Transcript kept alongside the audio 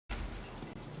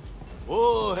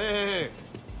Oh, hey.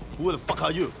 Who the fuck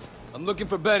are you? I'm looking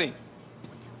for Benny.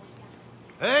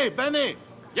 Hey, Benny.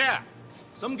 Yeah.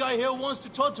 Some guy here wants to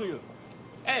talk to you.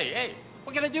 Hey,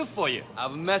 what can I do for you? I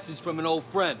have a message from an old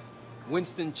friend,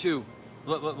 Winston Chu.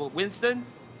 Winston?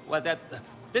 Well,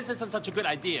 this isn't such a good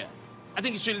idea. I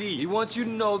think you should leave. He wants you to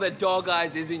know that Dog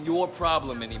Eyes isn't your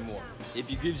problem anymore. If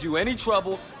he gives you any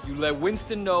trouble, you let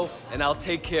Winston know, and I'll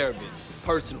take care of it,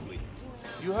 personally.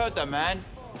 You heard that, man.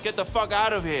 Get the fuck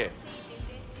out of here.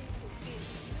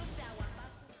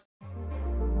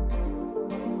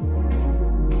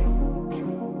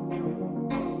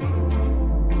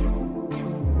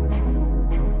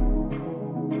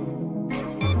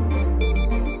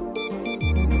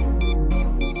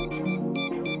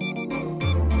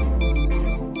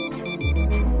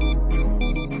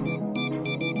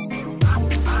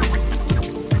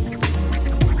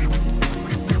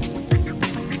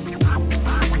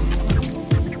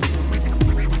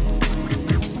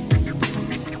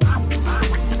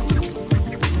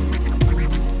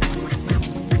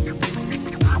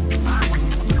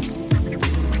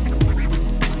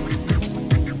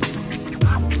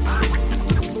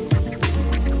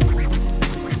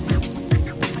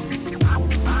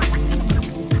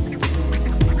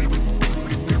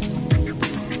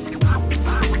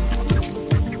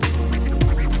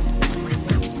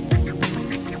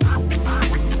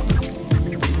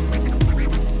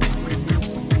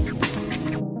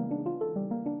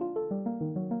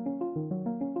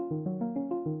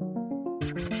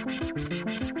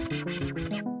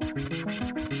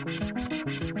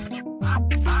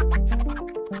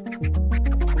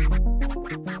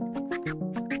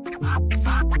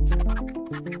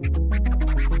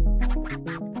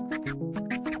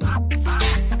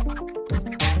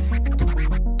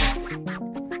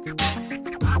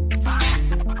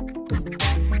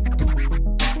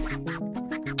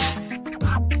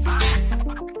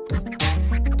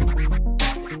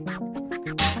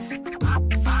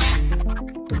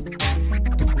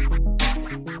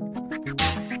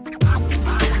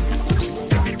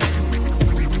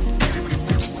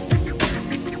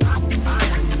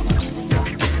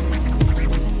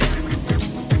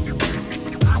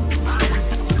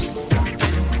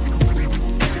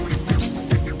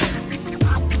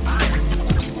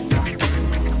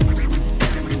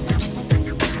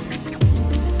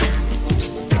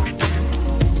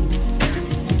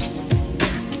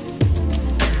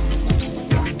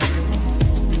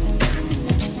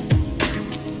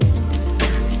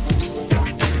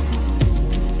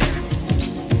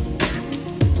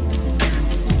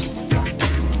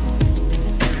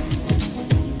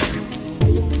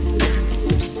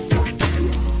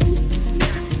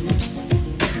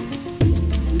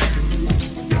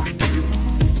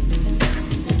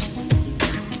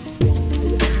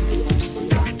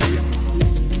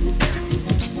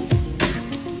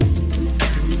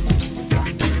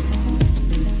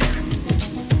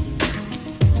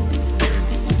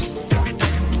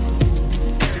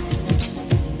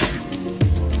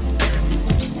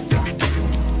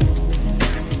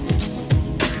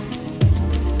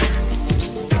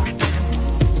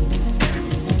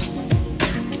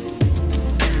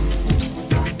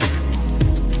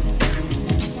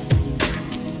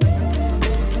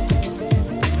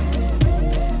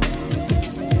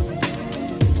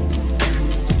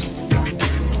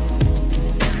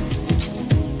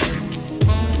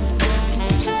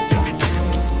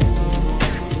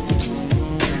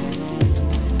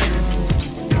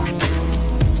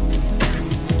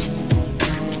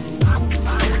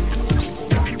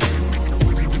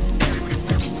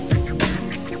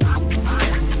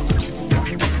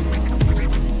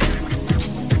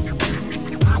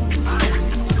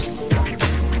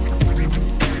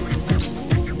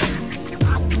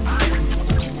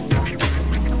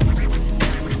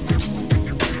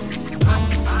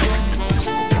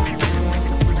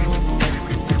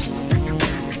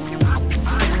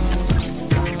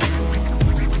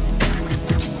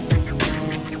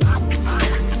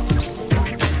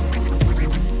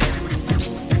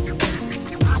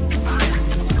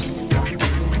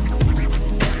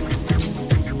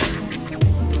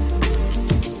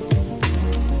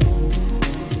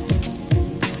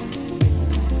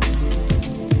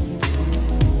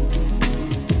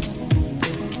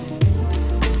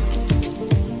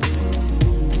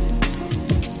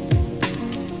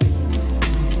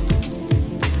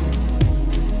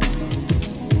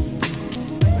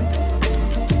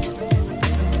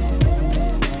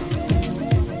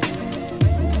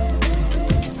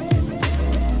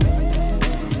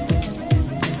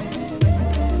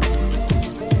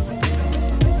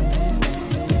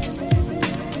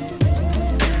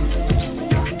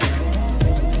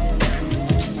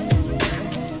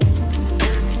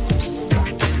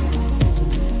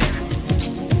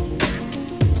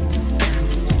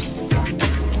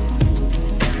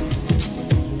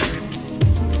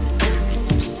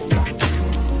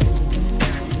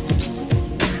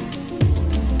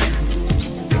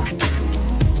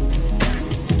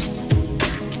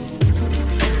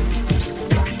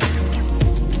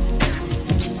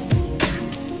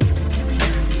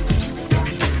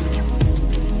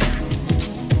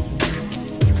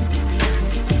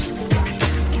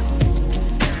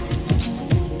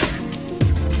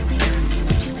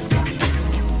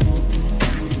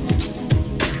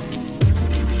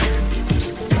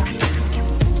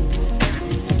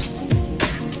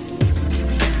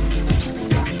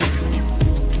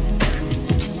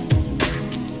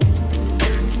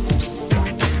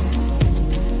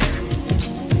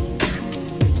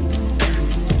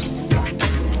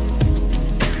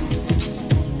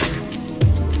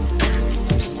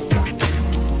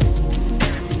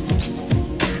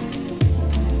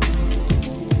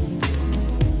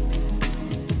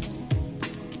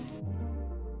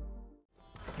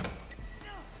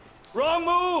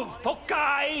 仆街！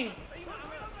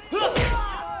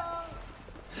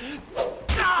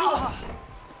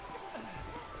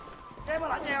驚乜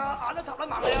撚嘢啊？眼都插撚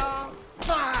埋你啊！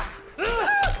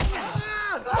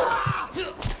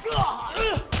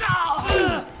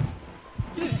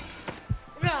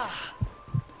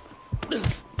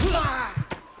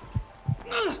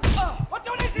我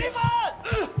做你屎忽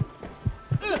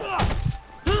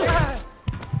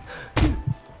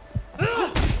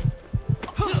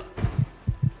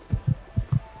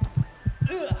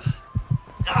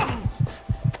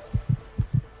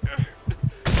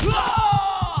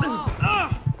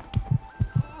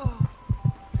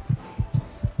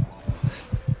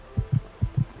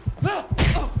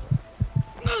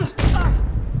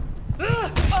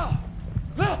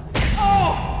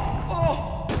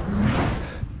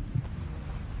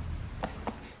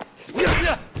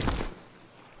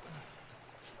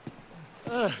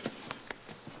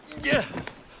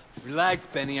！Relax,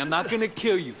 Benny. I'm not gonna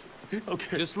kill you.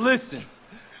 Okay. Just listen.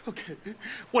 Okay.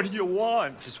 What do you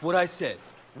want? Just what I said.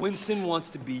 Winston wants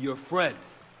to be your friend.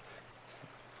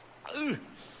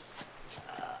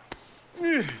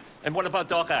 And what about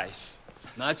Dog Eyes?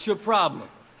 Not your problem.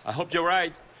 I hope you're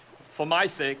right. For my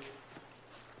sake.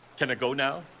 Can I go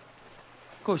now?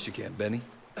 Of course you can, Benny.